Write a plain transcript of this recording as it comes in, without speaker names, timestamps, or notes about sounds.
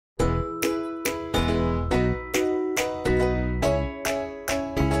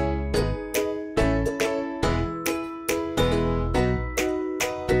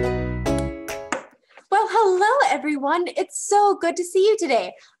everyone. It's so good to see you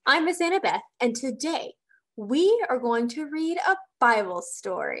today. I'm Miss Annabeth, and today we are going to read a Bible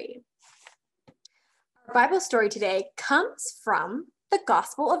story. Our Bible story today comes from the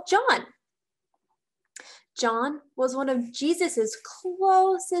Gospel of John. John was one of Jesus's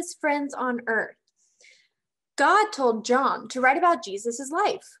closest friends on earth. God told John to write about Jesus's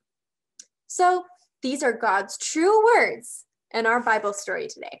life. So these are God's true words in our Bible story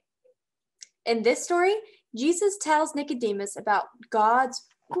today. In this story, Jesus tells Nicodemus about God's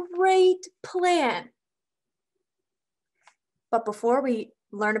great plan. But before we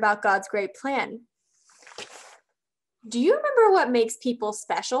learn about God's great plan, do you remember what makes people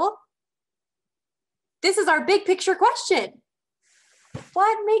special? This is our big picture question.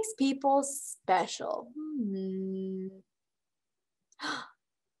 What makes people special?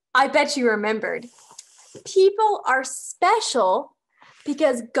 I bet you remembered. People are special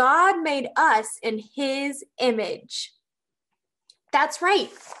because God made us in His image. That's right.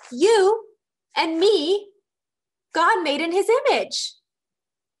 You and me, God made in His image.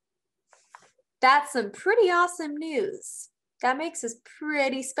 That's some pretty awesome news. That makes us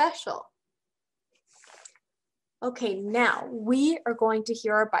pretty special. Okay, now we are going to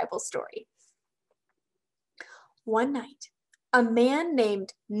hear our Bible story. One night, a man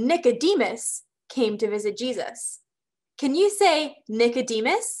named Nicodemus came to visit Jesus. Can you say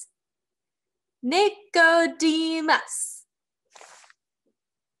Nicodemus? Nicodemus.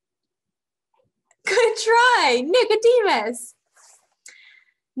 Good try, Nicodemus.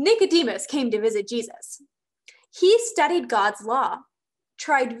 Nicodemus came to visit Jesus. He studied God's law,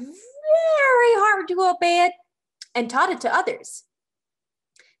 tried very hard to obey it, and taught it to others.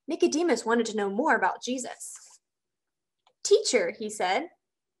 Nicodemus wanted to know more about Jesus. Teacher, he said,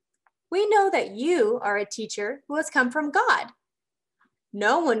 we know that you are a teacher who has come from God.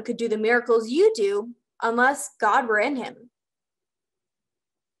 No one could do the miracles you do unless God were in him.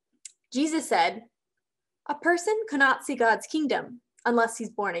 Jesus said, a person cannot see God's kingdom unless he's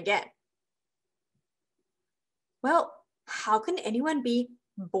born again. Well, how can anyone be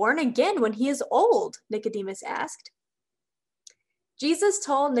born again when he is old? Nicodemus asked. Jesus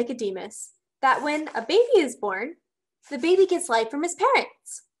told Nicodemus that when a baby is born, the baby gets life from his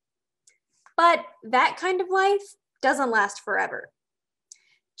parents. But that kind of life doesn't last forever.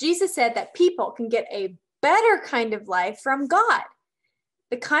 Jesus said that people can get a better kind of life from God.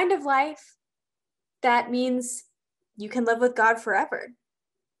 The kind of life that means you can live with God forever.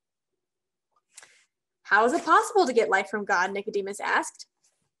 How is it possible to get life from God? Nicodemus asked.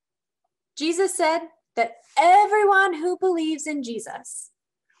 Jesus said that everyone who believes in Jesus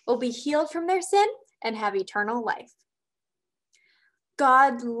will be healed from their sin and have eternal life.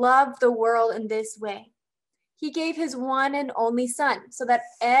 God loved the world in this way. He gave his one and only Son so that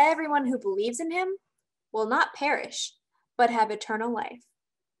everyone who believes in him will not perish, but have eternal life.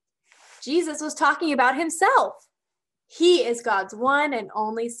 Jesus was talking about himself. He is God's one and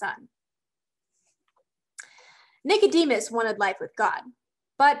only Son. Nicodemus wanted life with God,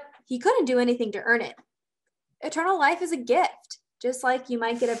 but he couldn't do anything to earn it. Eternal life is a gift, just like you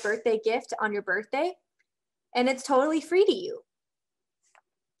might get a birthday gift on your birthday, and it's totally free to you.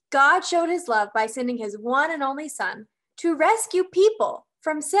 God showed his love by sending his one and only Son to rescue people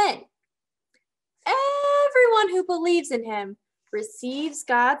from sin. Everyone who believes in him receives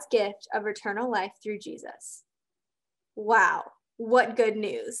God's gift of eternal life through Jesus. Wow, what good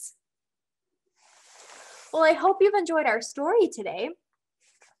news. Well, I hope you've enjoyed our story today,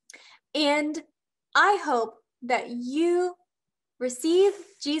 and I hope that you receive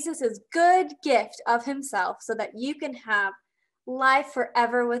Jesus' good gift of himself so that you can have life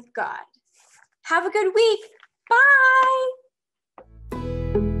forever with God. Have a good week. Bye.